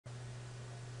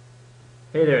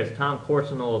Hey there, it's Tom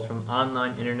Corson-Knowles from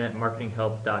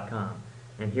OnlineInternetMarketingHelp.com,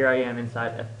 and here I am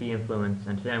inside FB Influence,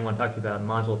 and today I want to talk to you about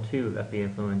Module 2 of FB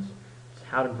Influence. It's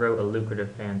how to grow a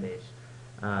lucrative fan base.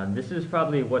 This is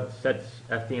probably what sets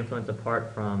FB Influence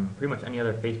apart from pretty much any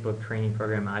other Facebook training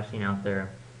program I've seen out there,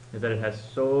 is that it has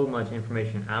so much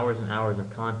information, hours and hours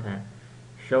of content,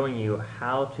 showing you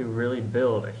how to really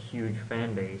build a huge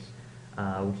fan base,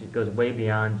 which goes way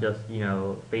beyond just,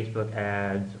 Facebook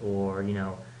ads or,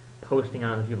 posting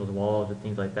on other people's walls or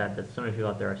things like that so many people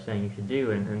out there are saying you should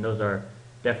do, and those are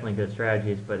definitely good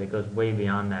strategies, but it goes way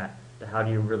beyond that to how do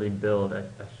you really build a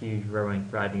huge, growing,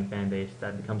 thriving fan base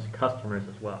that becomes customers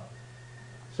as well.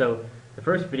 So the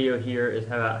first video here is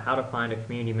about how to find a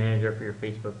community manager for your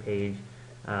Facebook page.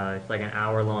 It's like an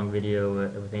hour-long video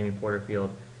with Amy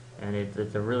Porterfield, and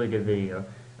it's a really good video.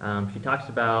 She talks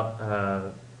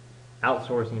about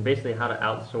outsourcing, basically how to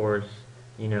outsource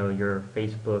your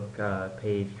Facebook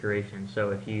page curation. So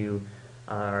if you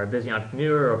are a busy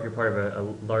entrepreneur, or if you're part of a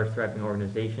large thriving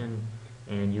organization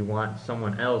and you want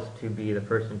someone else to be the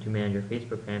person to manage your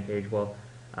Facebook fan page, well,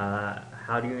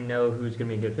 how do you know who's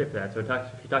going to be a good fit for that? So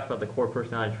she talks about the core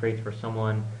personality traits for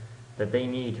someone that they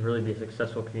need to really be a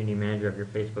successful community manager of your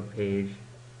Facebook page,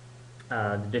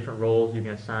 the different roles you can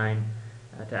assign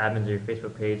to admins of your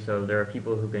Facebook page. So there are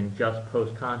people who can just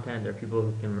post content, there are people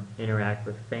who can interact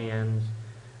with fans.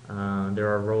 There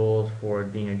are roles for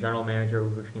being a general manager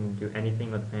who can do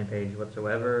anything with the fan page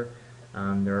whatsoever.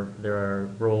 There are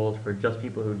roles for just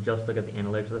people who just look at the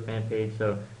analytics of the fan page.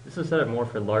 So this is set up more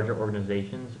for larger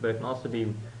organizations, but it can also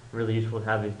be really useful to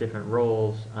have these different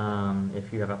roles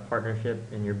if you have a partnership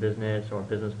in your business or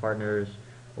business partners,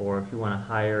 or if you want to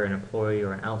hire an employee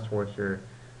or an outsourcer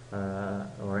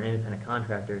or an independent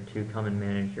contractor to come and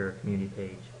manage your community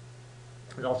page.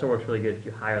 It also works really good if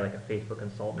you hire like a Facebook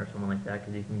consultant or someone like that,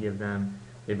 because you can give them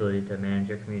the ability to manage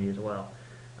your community as well.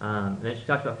 And then she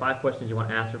talks about 5 questions you want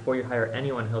to ask before you hire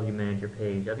anyone to help you manage your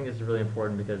page. I think this is really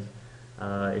important because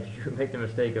if you make the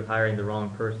mistake of hiring the wrong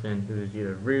person who's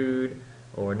either rude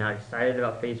or not excited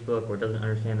about Facebook or doesn't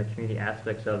understand the community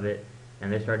aspects of it,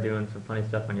 and they start doing some funny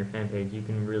stuff on your fan page, you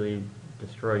can really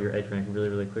destroy your edge rank really,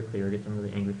 really quickly or get some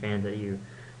really angry fans at you.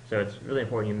 So it's really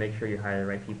important you make sure you hire the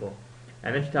right people.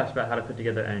 And then she talks about how to put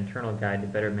together an internal guide to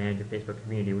better manage your Facebook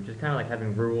community, which is kind of like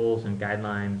having rules and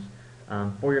guidelines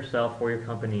for yourself, for your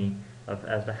company,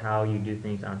 as to how you do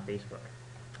things on Facebook.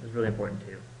 It's really important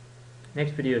too.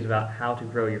 Next video is about how to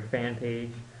grow your fan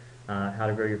page, how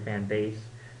to grow your fan base.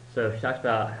 So she talks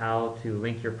about how to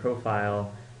link your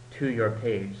profile to your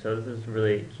page. So this is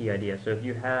really a key idea. So if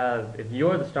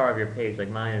you're the star of your page, like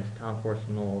mine is Tom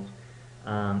Corson-Knowles,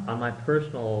 on my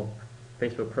personal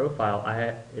Facebook profile,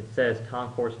 it says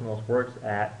Tom Corson-Knowles works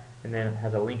at, and then it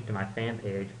has a link to my fan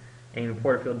page. Amy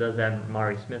Porterfield does that,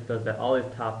 Mari Smith does that, all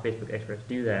these top Facebook experts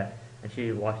do that, and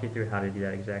she walks you through how to do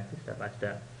that exactly step by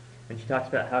step. And she talks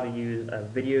about how to use a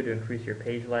video to increase your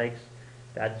page likes.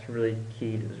 That's really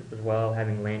key as well,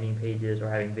 having landing pages or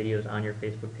having videos on your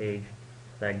Facebook page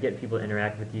that get people to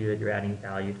interact with you, that you're adding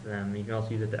value to them. And you can also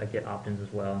use it to get opt-ins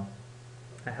as well.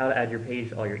 How to add your page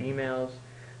to all your emails.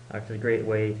 It's a great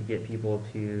way to get people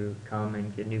to come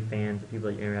and get new fans, people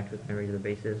that you interact with on a regular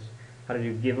basis. How to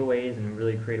do giveaways and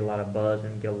really create a lot of buzz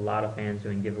and get a lot of fans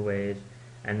doing giveaways.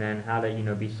 And then how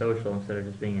to be social instead of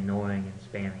just being annoying and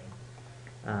spamming.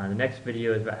 The next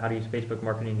video is about how to use Facebook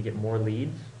marketing to get more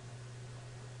leads.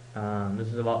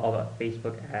 This is all about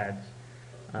Facebook ads,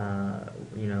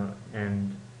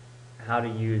 and how to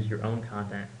use your own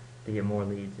content to get more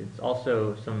leads. It's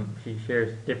also she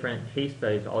shares different case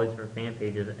studies, all these different fan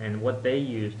pages, and what they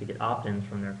use to get opt-ins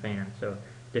from their fans. So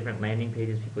different landing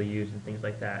pages people use and things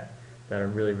like that are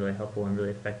really, really helpful and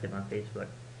really effective on Facebook.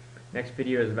 Next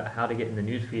video is about how to get in the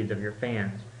news feeds of your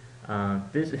fans.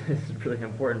 This is really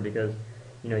important because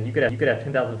you could have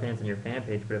 10,000 fans on your fan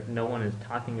page, but if no one is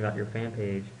talking about your fan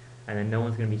page, and then no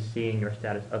one's going to be seeing your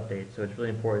status updates. So it's really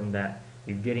important that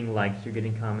you're getting likes, you're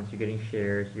getting comments, you're getting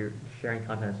shares, you're sharing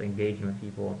content that's engaging with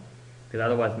people, because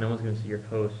otherwise no one's going to see your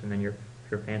posts, and then your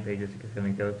fan page is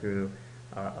going to go through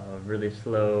a really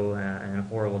slow and a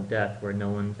horrible death where no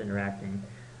one's interacting.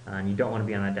 And you don't want to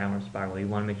be on that downward spiral. You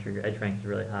want to make sure your edge rank is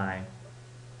really high.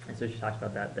 And so she talks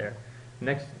about that there.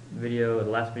 Next video, the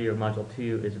last video of Module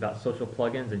 2, is about social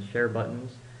plugins and share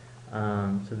buttons.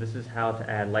 So this is how to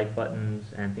add like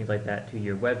buttons and things like that to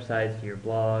your websites, to your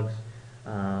blogs,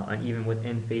 and even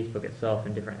within Facebook itself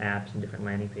in different apps and different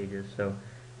landing pages. So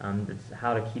it's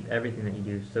how to keep everything that you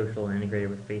do social and integrated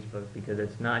with Facebook, because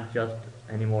it's not just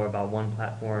anymore about one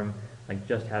platform, like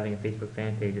just having a Facebook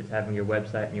fan page. It's having your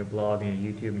website and your blog and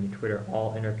your YouTube and your Twitter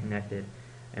all interconnected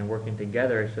and working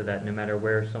together so that no matter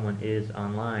where someone is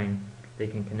online, they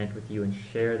can connect with you and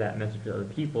share that message with other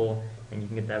people, and you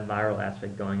can get that viral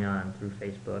aspect going on through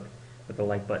Facebook with the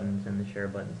like buttons and the share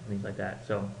buttons and things like that.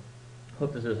 So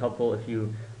hope this is helpful. If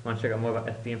you want to check out more about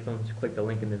FB Influence, click the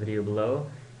link in the video below,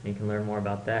 and you can learn more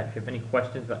about that. If you have any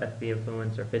questions about FB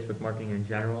Influence or Facebook marketing in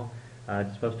general,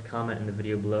 just post a comment in the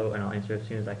video below, and I'll answer as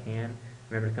soon as I can.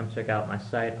 Remember to come check out my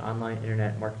site,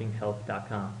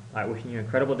 onlineinternetmarketinghelp.com. All right, wishing you an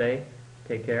incredible day.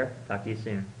 Take care. Talk to you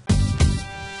soon.